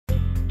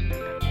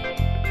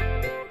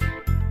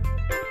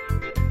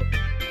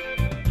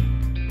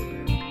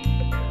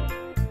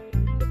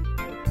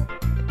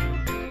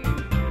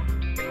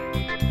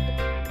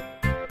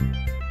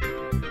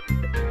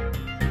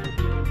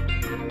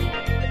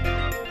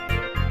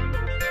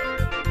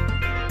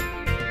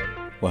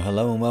Well,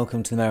 hello and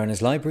welcome to the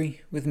Mariner's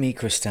Library with me,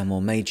 Chris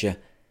Stanmore Major.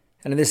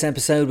 And in this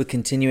episode, we're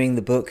continuing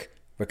the book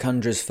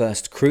Racundra's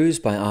First Cruise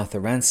by Arthur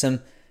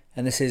Ransome,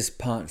 and this is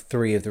part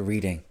 3 of the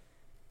reading.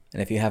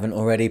 And if you haven't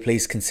already,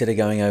 please consider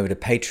going over to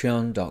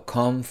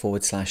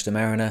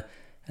patreon.com/themariner,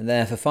 and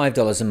there for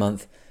 $5 a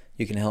month,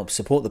 you can help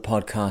support the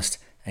podcast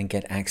and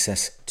get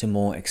access to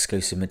more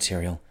exclusive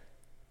material.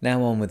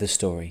 Now on with the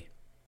story.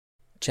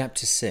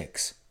 Chapter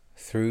 6,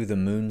 Through the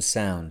Moon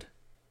Sound.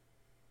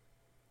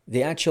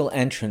 The actual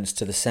entrance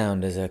to the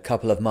sound is a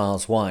couple of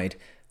miles wide,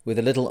 with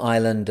a little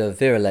island of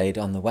Virelade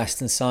on the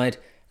western side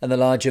and the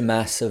larger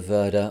mass of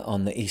Verda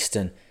on the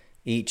eastern,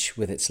 each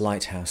with its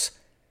lighthouse.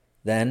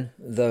 Then,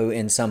 though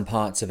in some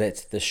parts of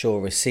it the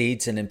shore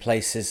recedes and in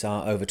places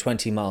are over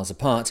 20 miles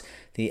apart,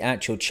 the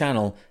actual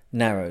channel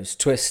narrows,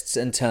 twists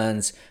and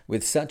turns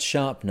with such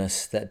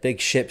sharpness that big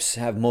ships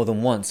have more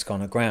than once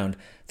gone aground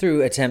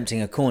through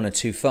attempting a corner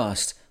too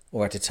fast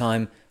or at a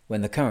time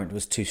when the current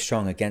was too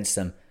strong against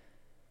them.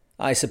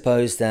 I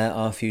suppose there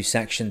are few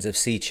sections of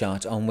sea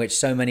chart on which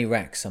so many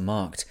wrecks are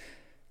marked.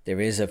 There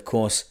is, of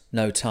course,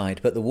 no tide,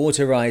 but the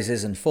water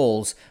rises and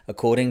falls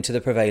according to the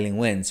prevailing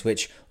winds,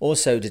 which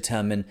also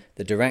determine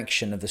the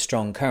direction of the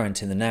strong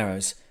current in the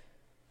narrows.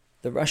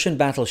 The Russian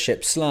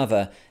battleship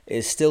Slava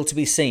is still to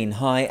be seen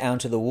high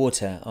out of the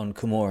water on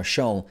Comora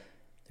Shoal.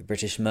 The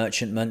British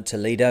merchantman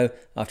Toledo,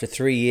 after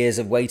 3 years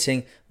of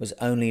waiting, was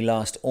only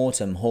last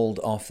autumn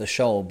hauled off the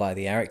shoal by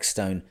the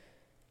Ericstone.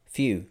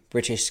 Few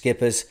British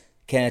skippers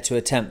care to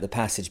attempt the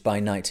passage by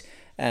night,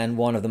 and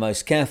one of the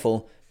most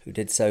careful, who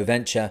did so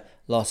venture,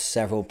 lost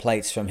several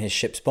plates from his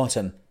ship's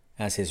bottom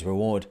as his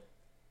reward.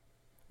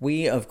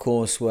 We, of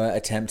course, were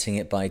attempting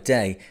it by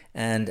day,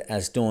 and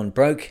as dawn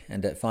broke,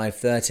 and at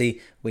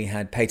 5:30 we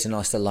had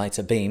Paternoster light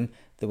abeam,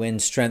 the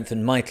wind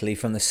strengthened mightily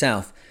from the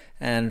south,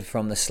 and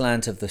from the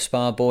slant of the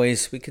spar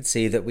buoys we could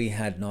see that we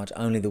had not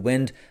only the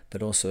wind,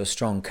 but also a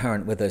strong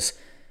current with us.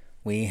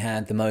 We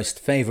had the most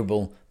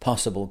favourable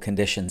possible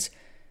conditions.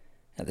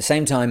 At the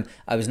same time,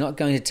 I was not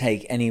going to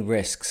take any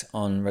risks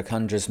on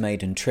Racundra's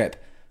maiden trip.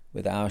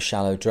 With our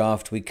shallow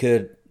draft, we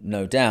could,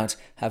 no doubt,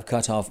 have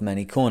cut off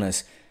many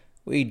corners.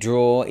 We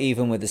draw,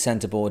 even with the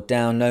centreboard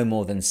down, no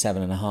more than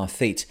 7.5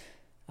 feet.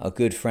 Our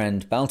good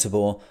friend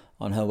Baltibor,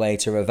 on her way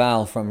to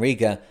Reval from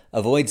Riga,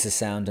 avoids the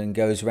sound and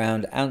goes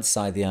round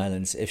outside the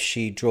islands if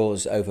she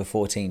draws over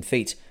 14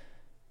 feet.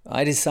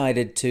 I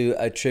decided to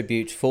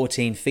attribute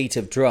 14 feet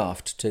of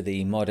draft to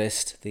the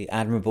modest, the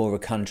admirable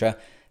Racundra,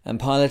 and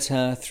pilot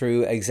her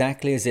through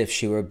exactly as if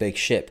she were a big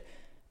ship.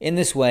 In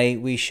this way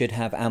we should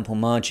have ample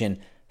margin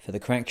for the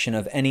correction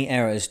of any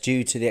errors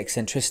due to the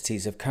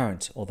eccentricities of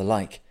current or the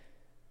like.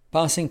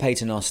 Passing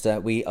Paternoster,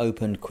 we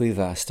opened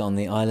Quivast on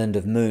the island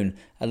of Moon,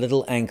 a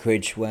little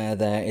anchorage where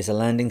there is a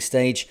landing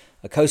stage,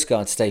 a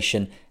coastguard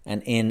station,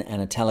 an inn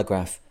and a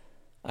telegraph.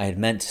 I had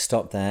meant to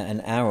stop there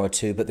an hour or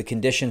two, but the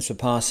conditions for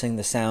passing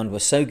the sound were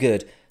so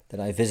good that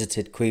I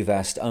visited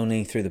Quivast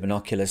only through the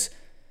binoculars.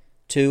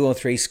 2 or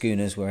 3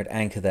 schooners were at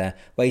anchor there,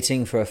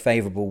 waiting for a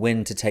favourable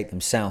wind to take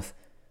them south.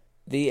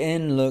 The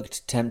inn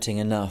looked tempting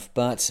enough,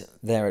 but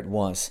there it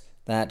was.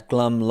 That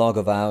glum log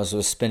of ours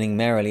was spinning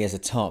merrily as a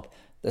top.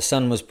 The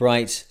sun was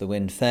bright, the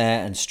wind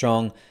fair and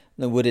strong.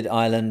 The wooded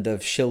island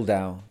of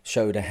Schildau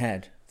showed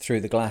ahead,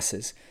 through the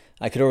glasses.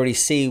 I could already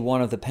see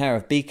one of the pair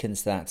of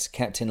beacons that,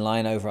 kept in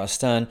line over our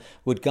stern,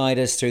 would guide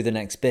us through the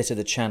next bit of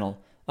the channel.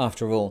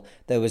 After all,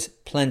 there was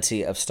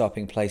plenty of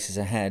stopping places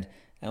ahead,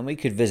 and we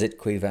could visit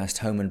Quivast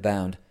homeward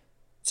bound.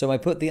 So I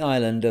put the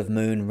island of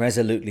Moon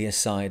resolutely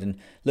aside and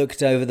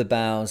looked over the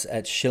bows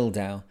at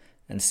Schildau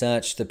and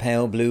searched the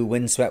pale blue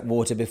windswept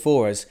water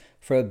before us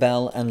for a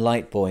bell and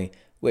light buoy,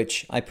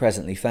 which I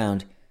presently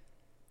found.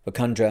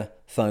 Racundra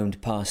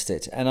foamed past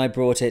it, and I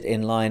brought it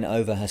in line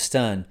over her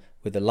stern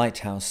with the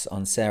lighthouse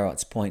on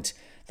Serot's Point,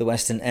 the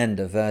western end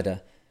of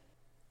Verda.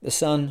 The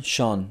sun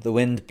shone, the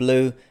wind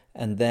blew,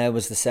 and there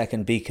was the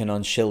second beacon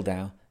on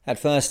Schildau. At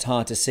first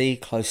hard to see,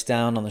 close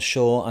down on the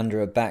shore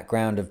under a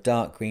background of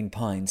dark green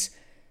pines.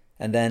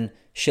 And then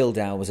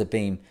Schildau was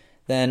abeam.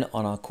 Then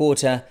on our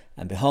quarter,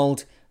 and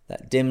behold,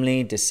 that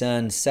dimly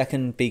discerned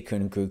second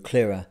beacon grew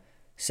clearer,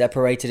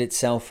 separated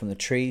itself from the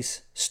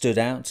trees, stood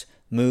out,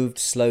 moved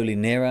slowly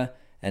nearer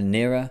and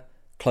nearer,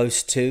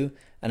 close to,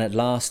 and at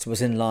last was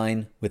in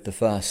line with the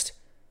first.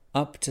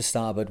 Up to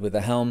starboard with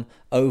the helm,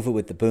 over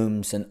with the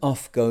booms, and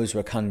off goes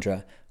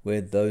Racundra,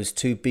 with those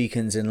 2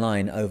 beacons in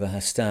line over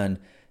her stern,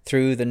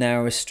 through the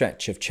narrowest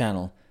stretch of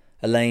channel,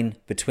 a lane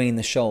between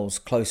the shoals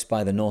close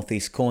by the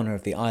northeast corner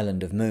of the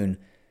island of Moon.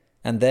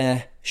 And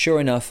there, sure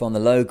enough, on the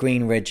low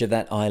green ridge of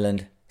that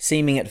island,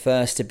 seeming at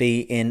first to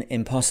be in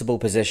impossible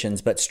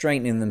positions but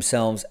straightening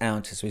themselves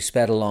out as we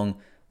sped along,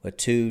 were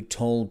 2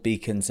 tall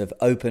beacons of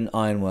open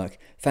ironwork,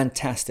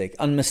 fantastic,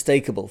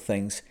 unmistakable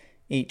things,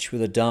 each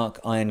with a dark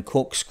iron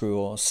corkscrew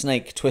or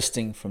snake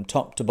twisting from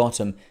top to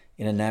bottom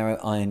in a narrow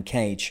iron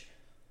cage.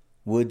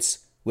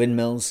 Woods,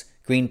 windmills,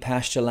 green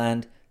pasture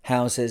land,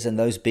 houses and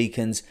those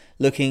beacons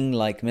looking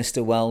like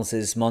Mr.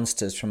 Wells's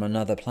monsters from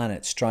another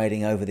planet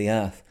striding over the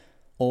earth,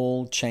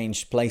 all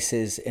changed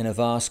places in a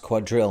vast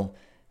quadrille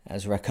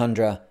as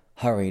Racundra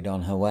hurried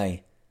on her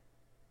way.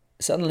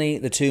 Suddenly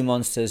the two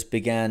monsters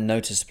began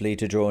noticeably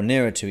to draw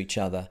nearer to each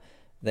other.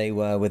 They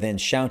were within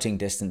shouting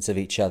distance of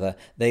each other.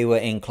 They were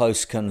in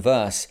close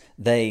converse.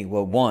 They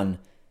were one.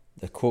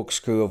 The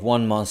corkscrew of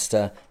one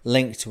monster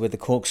linked with the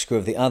corkscrew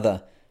of the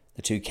other.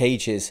 The two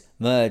cages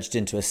merged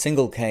into a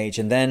single cage,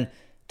 and then,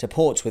 to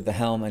port with the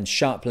helm and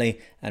sharply,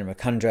 and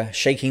Racundra,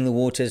 shaking the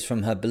waters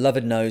from her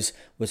beloved nose,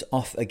 was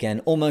off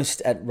again,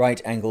 almost at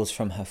right angles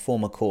from her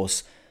former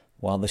course,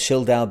 while the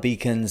Shildau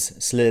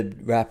beacons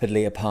slid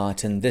rapidly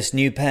apart, and this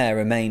new pair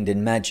remained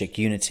in magic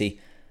unity.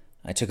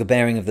 I took a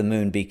bearing of the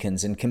moon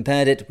beacons and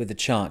compared it with the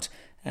chart,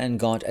 and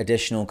got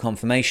additional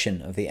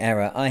confirmation of the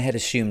error I had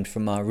assumed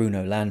from our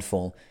Runo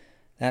landfall.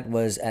 That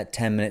was at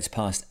 10 minutes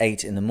past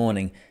 8 in the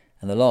morning,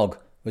 and the log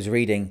was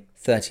reading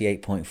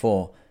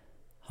 38.4.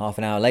 Half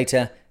an hour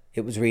later,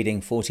 it was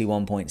reading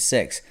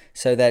 41.6,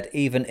 so that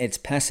even its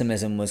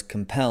pessimism was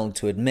compelled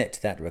to admit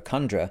that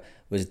Racundra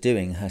was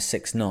doing her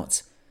 6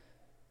 knots.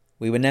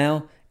 We were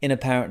now in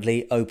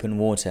apparently open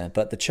water,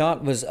 but the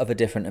chart was of a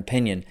different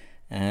opinion,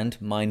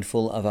 and,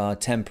 mindful of our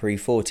temporary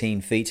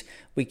 14 feet,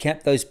 we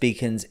kept those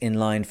beacons in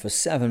line for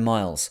 7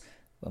 miles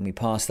when we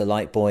passed the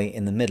light buoy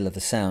in the middle of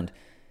the sound.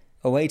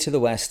 Away to the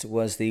west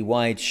was the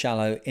wide,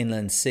 shallow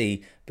inland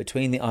sea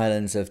between the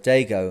islands of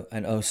Dago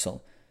and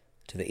Osel.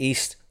 To the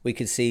east we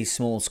could see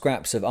small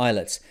scraps of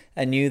islets,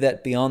 and knew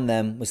that beyond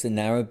them was the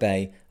narrow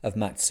bay of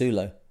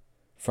Matsulo,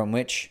 from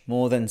which,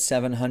 more than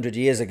 700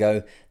 years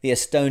ago, the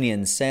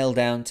Estonians sailed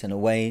out and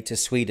away to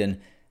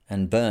Sweden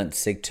and burnt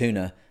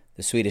Sigtuna,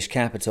 the Swedish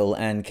capital,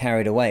 and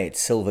carried away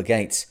its silver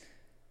gates.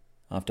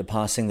 After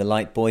passing the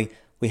light buoy,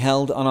 we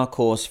held on our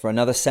course for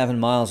another 7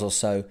 miles or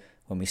so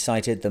when we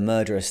sighted the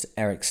murderous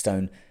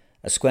Ericstone,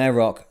 a square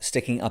rock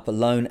sticking up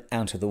alone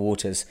out of the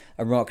waters,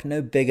 a rock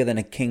no bigger than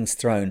a king's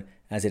throne,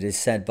 as it is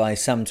said by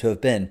some to have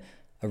been,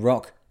 a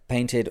rock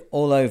painted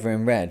all over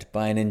in red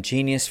by an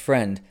ingenious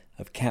friend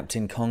of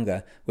Captain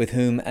Conger, with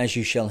whom, as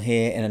you shall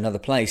hear in another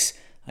place,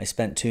 I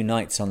spent 2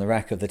 nights on the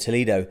wrack of the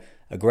Toledo,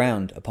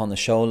 aground upon the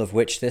shoal of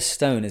which this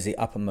stone is the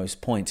uppermost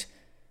point.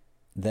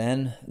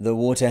 Then the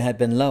water had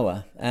been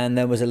lower, and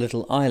there was a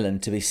little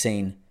island to be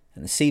seen,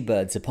 and the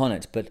seabirds upon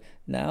it, but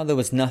now there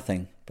was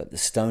nothing but the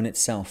stone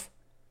itself.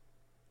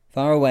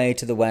 Far away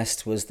to the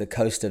west was the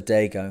coast of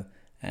Dago,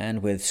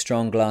 and with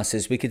strong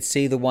glasses we could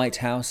see the white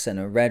house and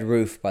a red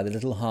roof by the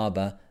little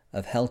harbour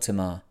of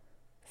Heltimar.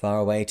 Far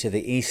away to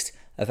the east,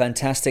 a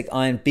fantastic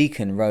iron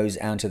beacon rose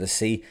out of the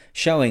sea,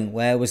 showing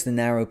where was the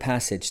narrow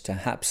passage to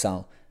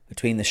Hapsal,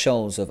 between the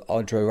shoals of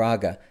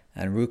Odroraga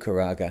and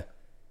Rukaraga.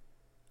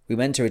 We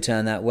meant to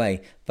return that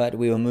way, but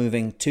we were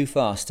moving too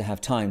fast to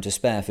have time to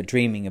spare for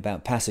dreaming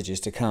about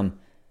passages to come.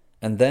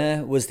 And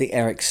there was the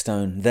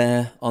Ericstone,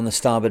 there on the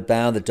starboard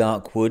bow the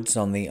dark woods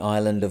on the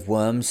island of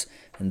Worms,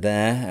 and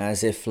there,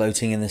 as if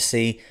floating in the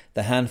sea,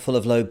 the handful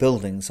of low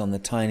buildings on the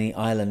tiny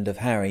island of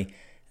Harry,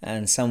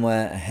 and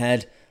somewhere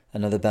ahead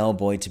another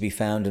bellbuoy to be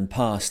found and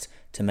passed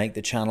to make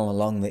the channel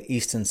along the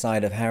eastern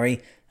side of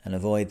Harry and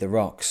avoid the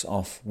rocks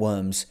off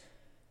Worms.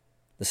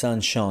 The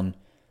sun shone.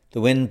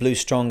 The wind blew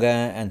stronger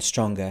and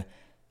stronger.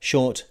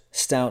 Short,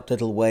 stout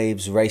little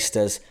waves raced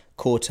us,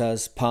 caught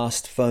us,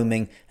 passed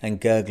foaming and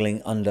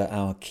gurgling under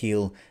our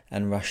keel,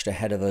 and rushed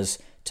ahead of us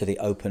to the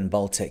open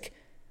Baltic.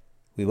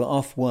 We were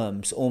off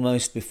Worms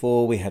almost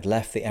before we had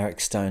left the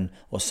Ericstone,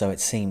 or so it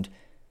seemed,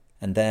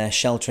 and there,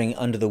 sheltering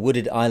under the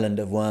wooded island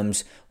of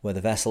Worms, were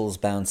the vessels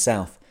bound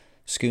south,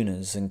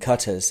 schooners and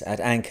cutters at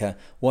anchor,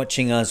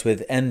 watching us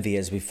with envy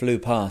as we flew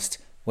past,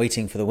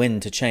 waiting for the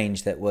wind to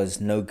change that was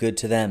no good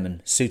to them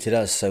and suited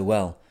us so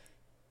well.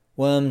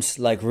 Worms,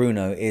 like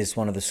Runo, is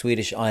one of the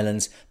Swedish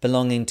islands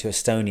belonging to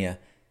Estonia.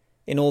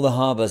 In all the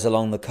harbours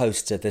along the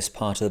coast of this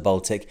part of the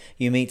Baltic,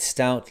 you meet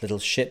stout little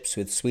ships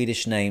with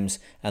Swedish names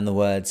and the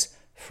words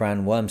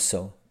Fran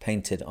Wormso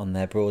painted on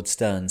their broad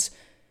sterns.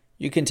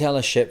 You can tell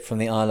a ship from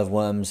the Isle of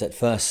Worms at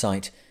first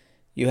sight.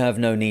 You have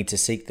no need to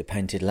seek the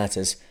painted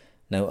letters.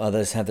 No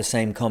others have the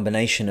same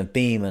combination of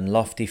beam and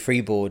lofty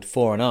freeboard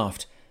fore and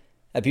aft.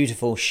 A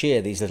beautiful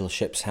sheer these little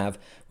ships have,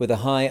 with a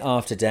high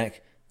after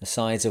deck, the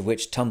sides of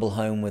which tumble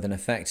home with an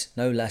effect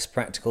no less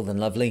practical than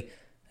lovely,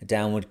 a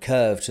downward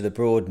curve to the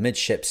broad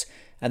midships,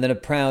 and then a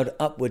proud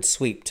upward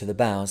sweep to the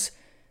bows.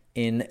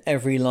 In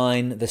every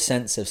line the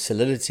sense of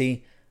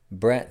solidity,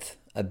 breadth,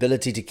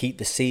 ability to keep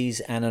the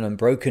seas, and an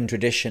unbroken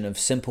tradition of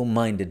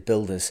simple-minded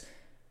builders.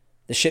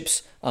 The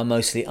ships are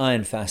mostly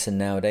iron-fastened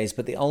nowadays,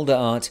 but the older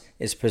art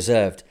is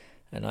preserved,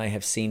 and I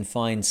have seen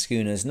fine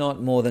schooners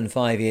not more than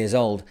 5 years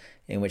old,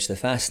 in which the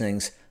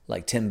fastenings,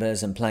 like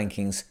timbers and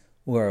plankings,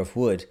 were of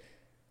wood.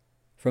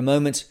 For a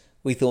moment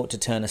we thought to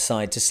turn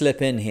aside, to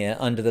slip in here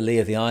under the lee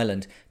of the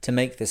island, to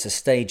make this a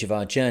stage of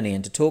our journey,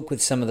 and to talk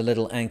with some of the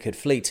little anchored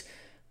fleet.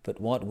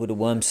 But what would a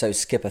Wormso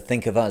skipper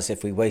think of us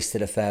if we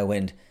wasted a fair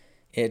wind?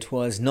 It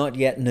was not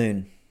yet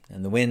noon,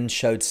 and the wind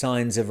showed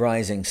signs of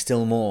rising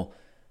still more.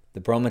 The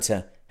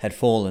barometer had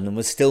fallen and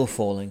was still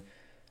falling.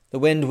 The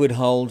wind would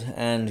hold,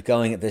 and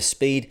going at this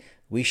speed,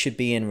 we should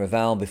be in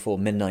Reval before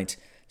midnight.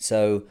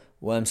 So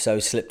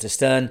Wormso slipped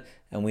astern,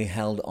 and we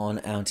held on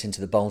out into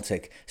the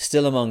Baltic,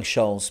 still among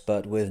shoals,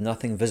 but with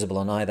nothing visible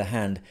on either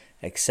hand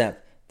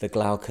except the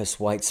glaucous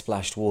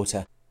white-splashed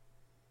water.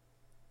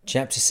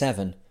 Chapter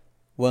 7.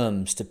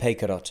 Worms to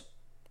Pekarot.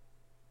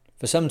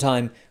 For some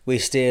time we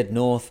steered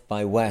north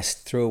by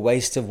west through a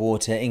waste of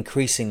water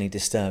increasingly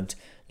disturbed,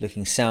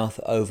 looking south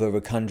over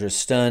Racundra's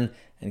stern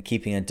and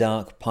keeping a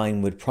dark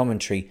pinewood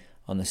promontory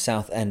on the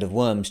south end of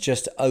Worms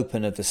just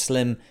open of the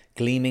slim,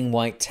 gleaming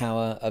white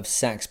tower of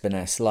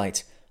Saxbeness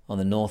Light on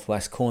the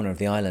northwest corner of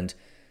the island.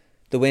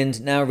 The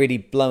wind, now really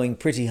blowing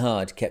pretty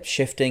hard, kept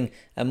shifting,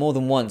 and more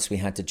than once we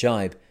had to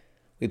jibe.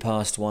 We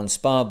passed one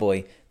spar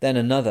buoy, then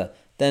another,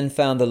 then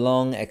found the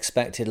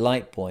long-expected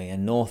light buoy,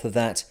 and north of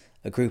that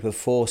a group of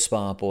 4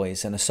 spar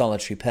buoys and a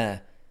solitary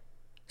pair.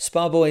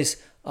 Spar buoys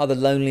are the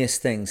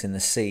loneliest things in the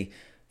sea.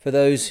 For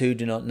those who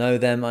do not know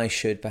them, I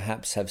should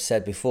perhaps have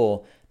said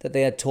before that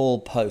they are tall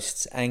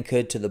posts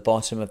anchored to the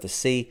bottom of the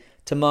sea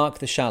to mark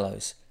the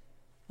shallows.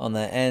 On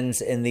their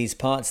ends in these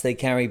parts they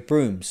carry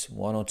brooms,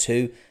 1 or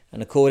 2,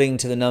 and according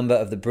to the number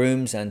of the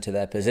brooms and to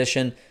their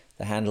position,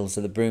 the handles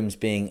of the brooms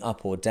being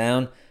up or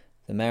down,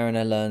 the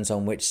mariner learns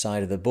on which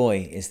side of the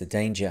buoy is the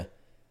danger.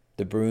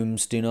 The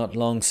brooms do not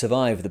long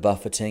survive the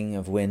buffeting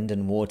of wind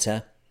and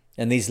water,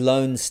 and these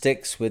lone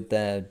sticks with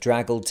their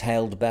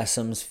draggle-tailed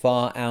besoms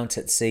far out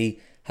at sea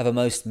have a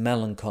most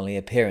melancholy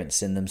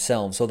appearance in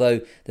themselves,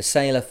 although the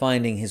sailor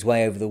finding his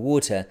way over the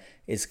water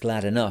is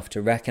glad enough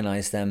to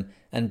recognize them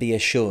and be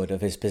assured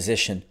of his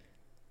position.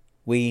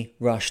 We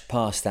rushed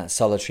past that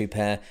solitary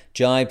pair,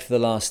 jibed for the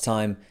last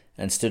time,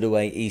 and stood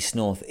away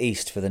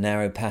east-north-east for the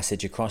narrow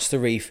passage across the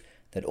reef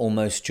that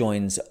almost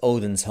joins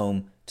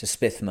Odensholm to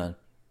Spithman.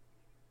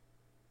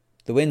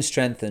 The wind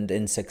strengthened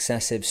in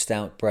successive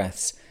stout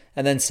breaths,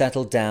 and then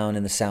settled down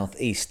in the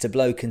south-east to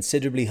blow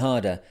considerably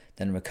harder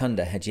than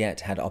Racundra had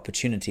yet had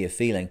opportunity of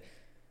feeling.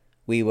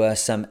 We were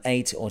some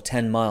 8 or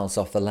 10 miles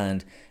off the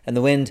land, and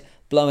the wind,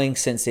 blowing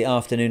since the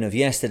afternoon of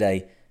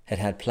yesterday, had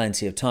had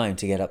plenty of time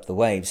to get up the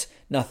waves,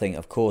 nothing,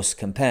 of course,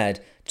 compared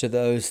to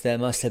those there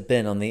must have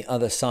been on the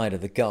other side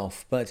of the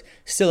gulf, but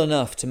still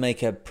enough to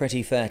make a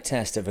pretty fair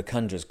test of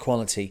Racundra's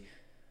quality.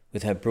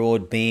 With her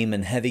broad beam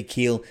and heavy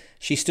keel,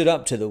 she stood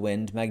up to the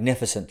wind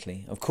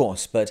magnificently, of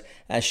course, but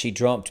as she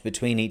dropped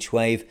between each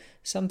wave,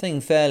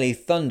 something fairly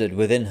thundered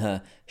within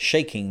her,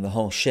 shaking the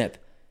whole ship.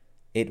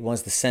 It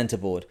was the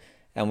centreboard,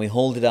 and we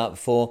hauled it up,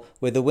 for,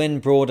 with the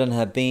wind broad on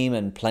her beam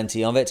and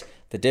plenty of it,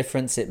 the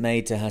difference it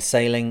made to her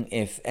sailing,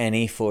 if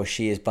any, for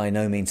she is by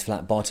no means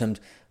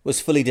flat-bottomed,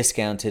 was fully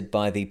discounted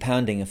by the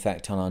pounding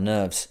effect on our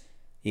nerves.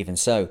 Even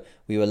so,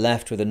 we were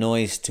left with a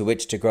noise to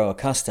which to grow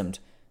accustomed,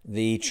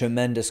 the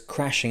tremendous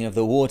crashing of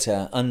the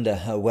water under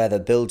her weather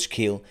bilge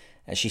keel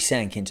as she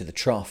sank into the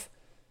trough.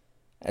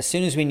 As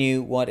soon as we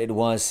knew what it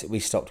was, we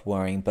stopped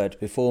worrying, but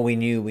before we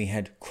knew we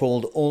had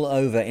crawled all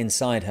over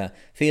inside her,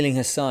 feeling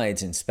her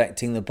sides,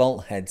 inspecting the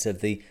bolt heads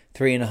of the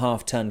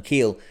 3.5-ton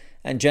keel,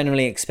 and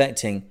generally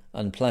expecting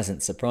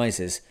unpleasant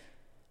surprises.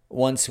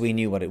 Once we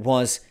knew what it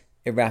was,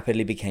 it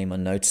rapidly became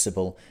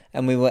unnoticeable,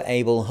 and we were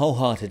able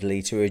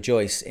wholeheartedly to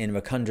rejoice in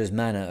Racundra's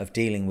manner of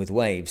dealing with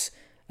waves,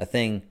 a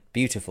thing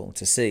beautiful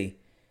to see.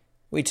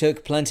 We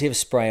took plenty of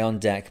spray on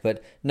deck,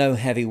 but no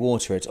heavy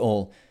water at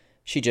all.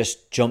 "She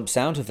just jumps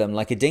out of them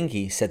like a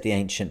dinghy," said the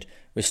ancient,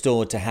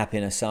 restored to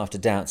happiness after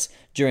doubts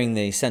during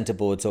the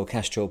centreboard's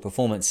orchestral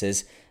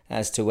performances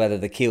as to whether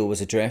the keel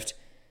was adrift.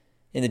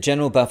 In the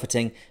general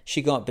buffeting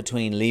she got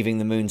between leaving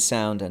the Moon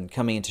Sound and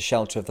coming into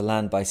shelter of the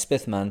land by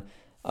Spithman.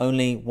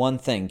 Only one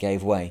thing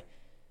gave way.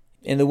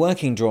 In the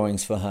working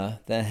drawings for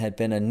her there had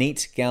been a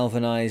neat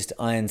galvanized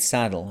iron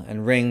saddle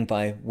and ring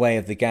by way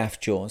of the gaff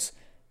jaws,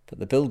 but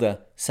the builder,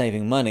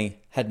 saving money,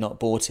 had not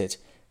bought it,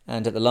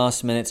 and at the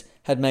last minute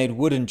had made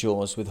wooden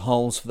jaws with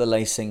holes for the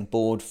lacing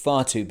bored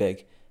far too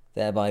big,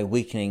 thereby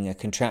weakening a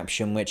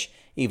contraption which,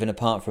 even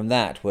apart from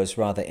that, was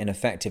rather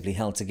ineffectively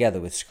held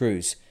together with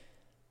screws.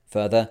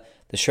 Further,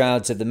 the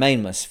shrouds of the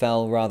mainmast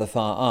fell rather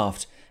far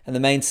aft, and the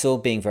mainsail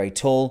being very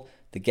tall,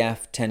 the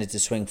gaff tended to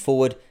swing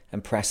forward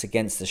and press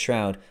against the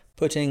shroud,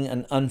 putting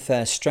an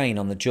unfair strain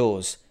on the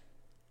jaws.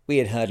 We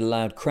had heard a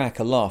loud crack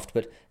aloft,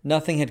 but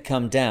nothing had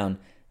come down,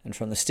 and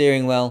from the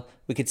steering well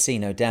we could see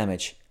no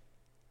damage.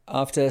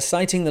 After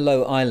sighting the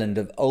low island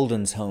of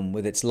Oldensholm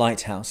with its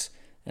lighthouse,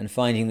 and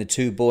finding the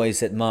 2 buoys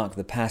that mark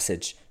the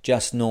passage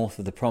just north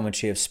of the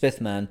promontory of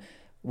Spithman,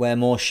 where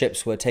more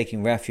ships were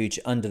taking refuge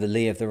under the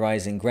lee of the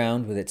rising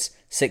ground with its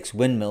 6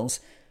 windmills,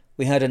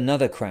 we heard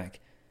another crack.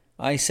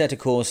 I set a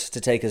course to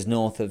take us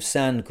north of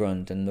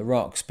Sandgrund and the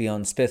rocks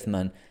beyond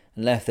Spithman,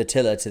 and left the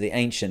tiller to the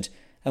ancient,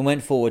 and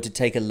went forward to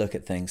take a look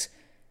at things.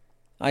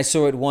 I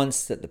saw at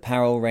once that the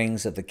parrel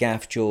rings of the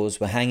gaff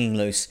jaws were hanging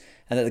loose,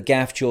 and that the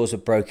gaff jaws were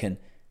broken,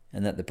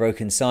 and that the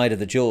broken side of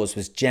the jaws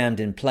was jammed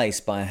in place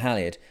by a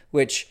halyard,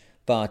 which,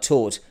 bar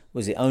taut,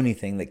 was the only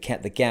thing that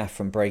kept the gaff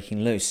from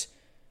breaking loose.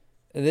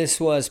 This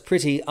was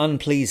pretty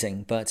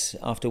unpleasing, but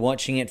after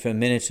watching it for a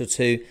minute or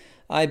 2,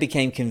 I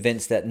became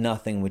convinced that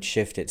nothing would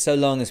shift it, so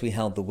long as we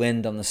held the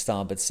wind on the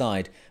starboard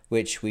side,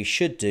 which we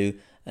should do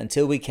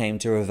until we came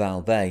to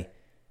Reval Bay.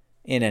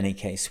 In any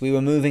case, we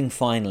were moving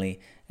finely,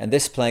 and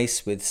this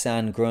place, with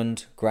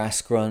sandgrund,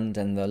 grassgrund,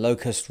 and the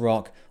locust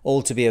rock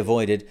all to be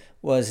avoided,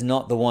 was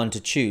not the one to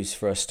choose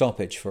for a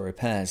stoppage for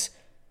repairs.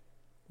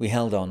 We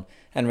held on,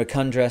 and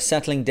Racundra,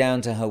 settling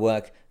down to her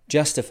work,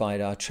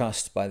 justified our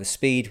trust by the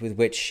speed with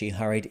which she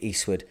hurried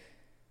eastward.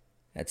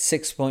 At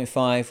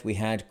 6.5 we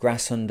had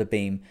Grasshund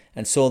abeam,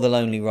 and saw the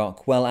lonely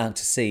rock well out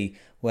to sea,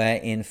 where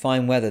in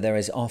fine weather there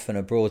is often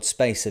a broad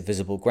space of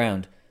visible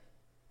ground.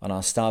 On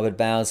our starboard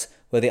bows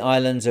were the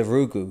islands of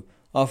Rugu,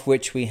 off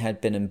which we had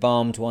been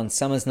embalmed one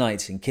summer's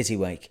night in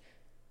Kittiwake.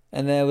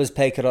 And there was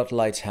Pekerot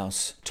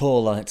Lighthouse,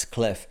 tall on its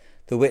cliff,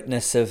 the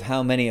witness of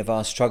how many of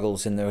our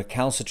struggles in the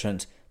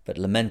recalcitrant but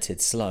lamented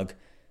slug.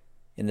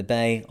 In the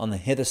bay, on the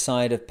hither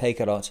side of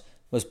Pekerot,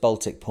 was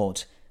Baltic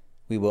Port.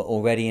 We were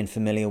already in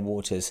familiar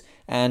waters,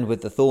 and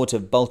with the thought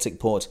of Baltic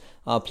Port,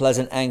 our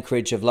pleasant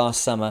anchorage of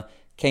last summer,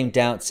 came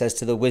doubts as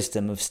to the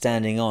wisdom of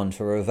standing on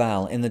for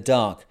Reval in the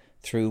dark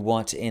through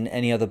what in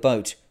any other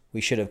boat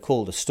we should have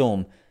called a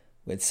storm,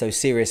 with so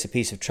serious a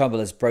piece of trouble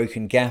as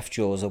broken gaff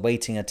jaws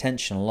awaiting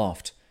attention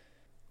aloft.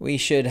 We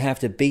should have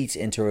to beat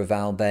into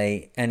Reval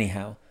Bay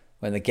anyhow,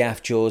 when the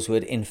gaff jaws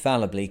would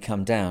infallibly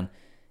come down.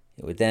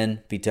 It would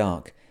then be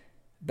dark.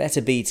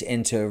 Better beat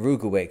into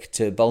Rugawick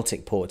to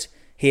Baltic Port,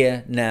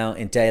 here now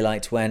in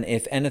daylight when,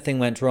 if anything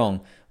went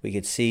wrong, we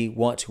could see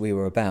what we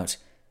were about.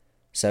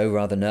 So,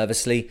 rather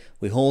nervously,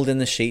 we hauled in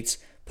the sheets,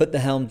 put the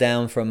helm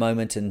down for a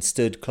moment and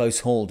stood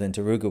close-hauled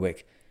into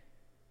Rugawick.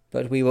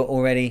 But we were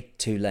already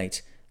too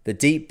late. The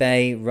deep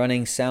bay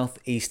running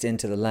south-east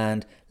into the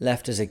land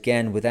left us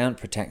again without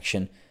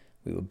protection.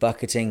 We were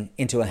bucketing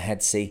into a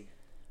head sea.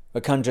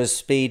 Racundra's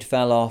speed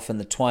fell off and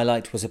the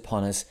twilight was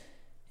upon us.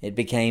 It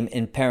became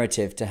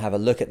imperative to have a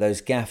look at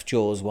those gaff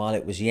jaws while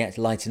it was yet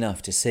light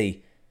enough to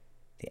see.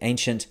 The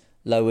ancient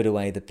lowered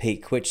away the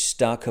peak, which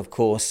stuck, of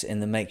course, in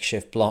the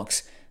makeshift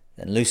blocks,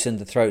 then loosened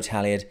the throat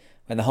halyard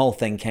when the whole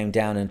thing came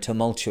down in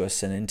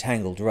tumultuous and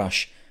entangled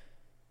rush.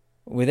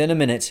 Within a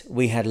minute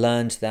we had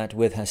learned that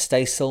with her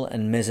staysail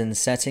and mizzen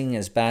setting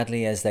as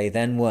badly as they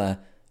then were,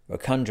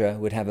 Racundra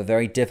would have a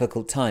very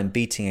difficult time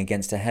beating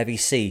against a heavy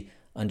sea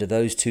under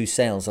those two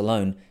sails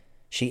alone.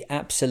 She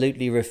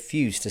absolutely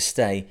refused to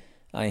stay.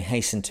 I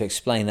hasten to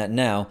explain that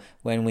now,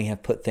 when we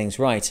have put things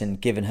right and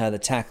given her the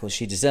tackle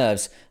she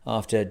deserves,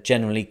 after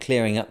generally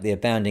clearing up the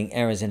abounding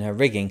errors in her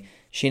rigging,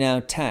 she now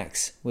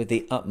tacks with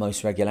the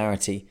utmost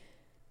regularity.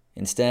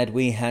 Instead,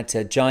 we had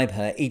to jibe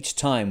her each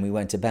time we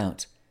went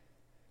about.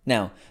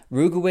 Now,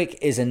 Rugawick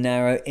is a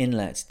narrow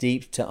inlet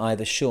deep to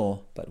either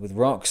shore, but with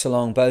rocks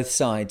along both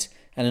sides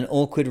and an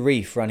awkward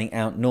reef running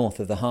out north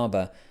of the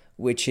harbour,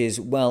 which is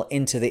well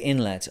into the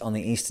inlet on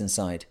the eastern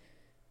side.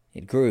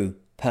 It grew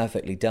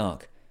perfectly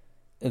dark.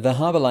 The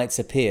harbour lights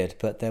appeared,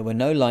 but there were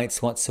no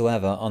lights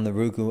whatsoever on the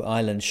Rugu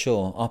Island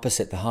shore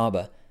opposite the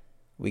harbour.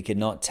 We could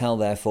not tell,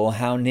 therefore,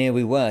 how near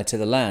we were to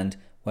the land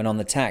when on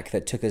the tack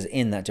that took us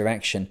in that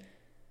direction.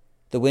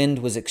 The wind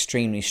was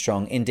extremely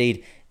strong.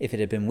 Indeed, if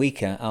it had been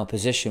weaker, our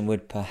position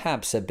would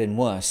perhaps have been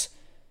worse.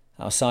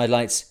 Our side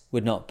lights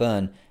would not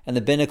burn, and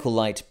the binnacle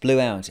light blew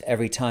out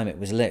every time it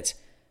was lit.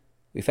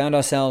 We found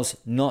ourselves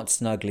not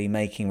snugly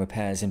making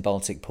repairs in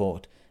Baltic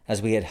Port,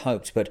 as we had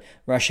hoped, but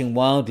rushing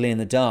wildly in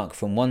the dark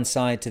from one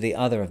side to the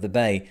other of the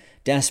bay,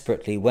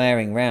 desperately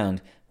wearing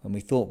round when we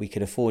thought we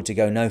could afford to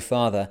go no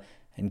farther,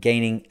 and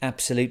gaining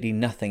absolutely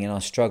nothing in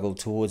our struggle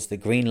towards the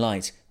green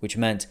light, which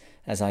meant,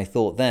 as I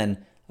thought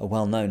then, a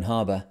well-known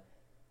harbour.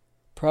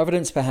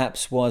 Providence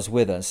perhaps was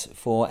with us,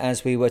 for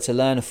as we were to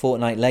learn a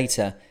fortnight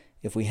later,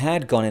 if we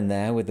had gone in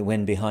there with the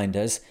wind behind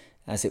us,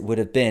 as it would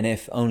have been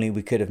if only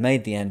we could have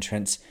made the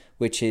entrance,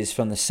 which is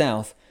from the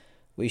south,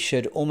 we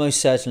should almost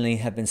certainly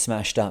have been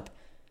smashed up.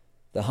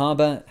 The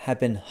harbour had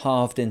been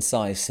halved in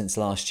size since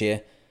last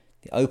year.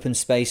 The open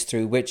space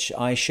through which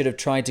I should have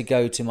tried to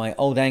go to my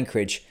old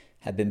anchorage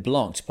had been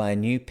blocked by a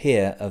new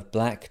pier of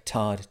black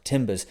tarred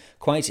timbers,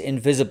 quite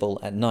invisible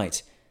at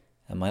night,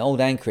 and my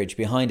old anchorage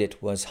behind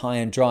it was high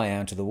and dry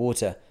out of the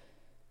water.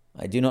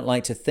 I do not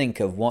like to think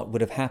of what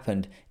would have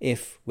happened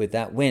if, with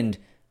that wind,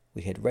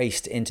 we had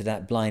raced into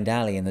that blind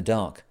alley in the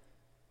dark.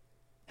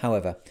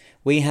 However,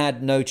 we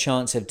had no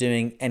chance of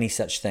doing any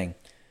such thing.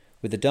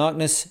 With the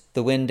darkness,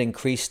 the wind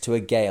increased to a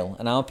gale,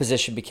 and our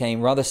position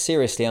became rather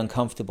seriously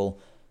uncomfortable,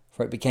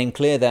 for it became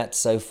clear that,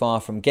 so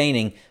far from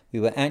gaining, we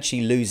were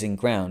actually losing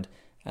ground,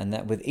 and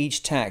that with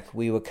each tack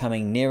we were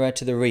coming nearer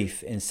to the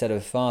reef instead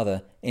of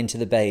farther into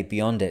the bay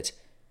beyond it.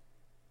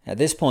 At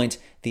this point,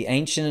 the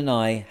Ancient and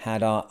I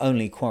had our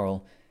only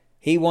quarrel.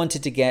 He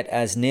wanted to get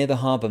as near the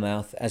harbour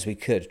mouth as we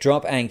could,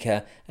 drop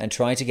anchor, and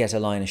try to get a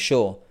line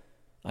ashore.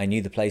 I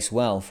knew the place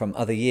well from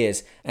other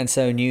years, and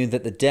so knew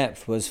that the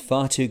depth was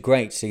far too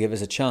great to give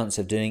us a chance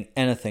of doing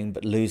anything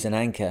but lose an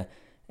anchor,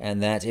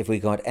 and that if we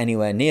got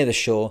anywhere near the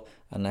shore,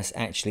 unless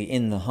actually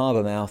in the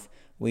harbour mouth,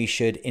 we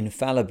should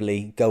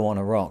infallibly go on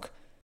a rock.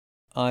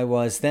 I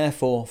was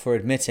therefore for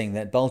admitting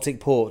that Baltic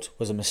Port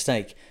was a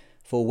mistake,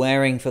 for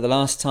wearing for the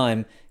last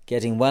time,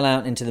 getting well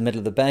out into the middle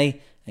of the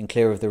bay and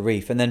clear of the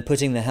reef, and then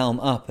putting the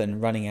helm up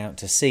and running out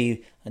to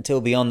sea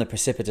until beyond the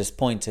precipitous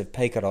point of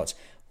Pekerot,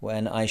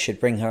 when I should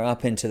bring her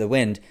up into the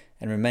wind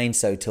and remain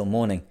so till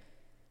morning.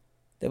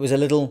 There was a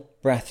little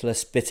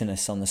breathless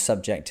bitterness on the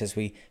subject as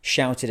we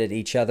shouted at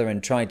each other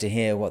and tried to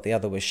hear what the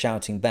other was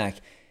shouting back,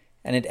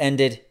 and it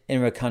ended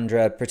in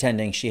Racundra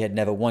pretending she had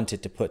never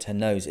wanted to put her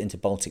nose into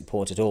Baltic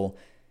port at all.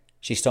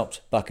 She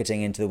stopped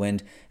bucketing into the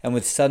wind, and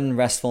with sudden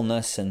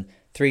restfulness and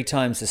 3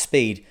 times the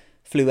speed,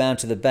 flew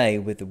out of the bay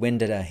with the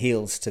wind at her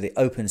heels to the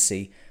open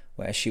sea,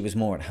 where she was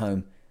more at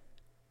home.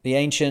 The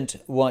ancient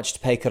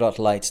watched Pekerot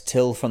light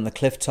till from the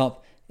cliff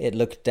top it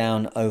looked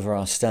down over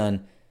our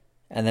stern,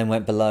 and then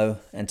went below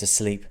and to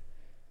sleep.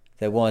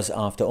 There was,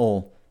 after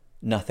all,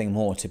 nothing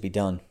more to be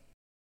done.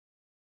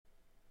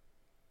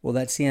 Well,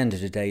 that's the end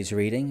of today's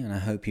reading, and I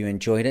hope you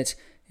enjoyed it.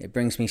 It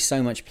brings me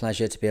so much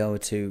pleasure to be able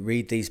to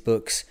read these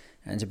books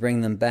and to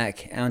bring them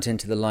back out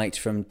into the light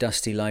from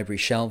dusty library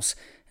shelves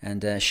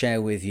and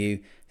share with you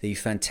the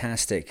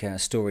fantastic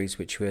stories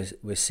which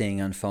we're seeing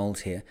unfold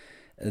here.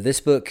 This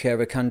book,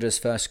 Racundra's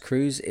First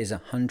Cruise, is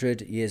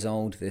 100 years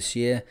old this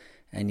year,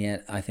 and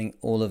yet I think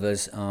all of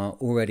us are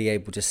already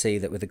able to see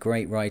that with a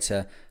great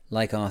writer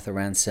like Arthur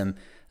Ransome,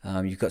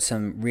 you've got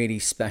some really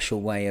special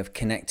way of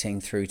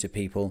connecting through to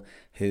people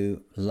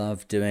who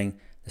love doing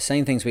the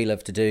same things we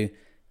love to do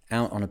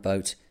out on a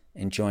boat,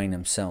 enjoying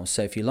themselves.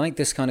 So if you like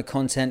this kind of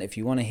content, if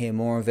you want to hear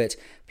more of it,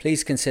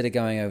 please consider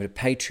going over to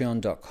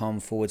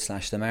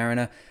patreon.com/The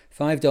Mariner.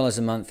 $5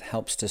 a month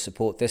helps to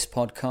support this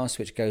podcast,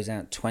 which goes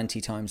out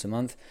 20 times a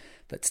month.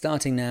 But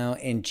starting now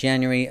in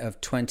January of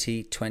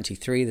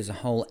 2023, there's a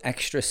whole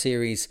extra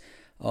series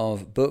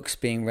of books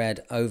being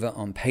read over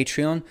on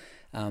Patreon.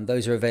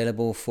 Those are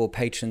available for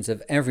patrons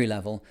of every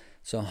level.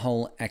 So a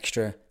whole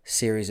extra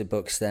series of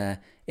books there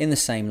in the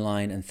same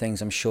line, and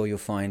things I'm sure you'll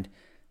find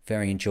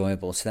very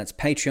enjoyable. So that's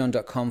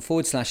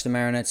patreon.com/The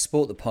Mariner to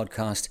support the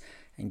podcast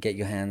and get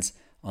your hands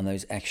on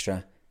those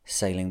extra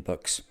sailing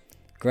books.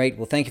 Great.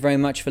 Well, thank you very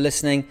much for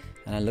listening,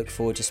 and I look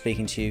forward to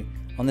speaking to you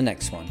on the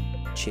next one.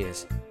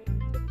 Cheers.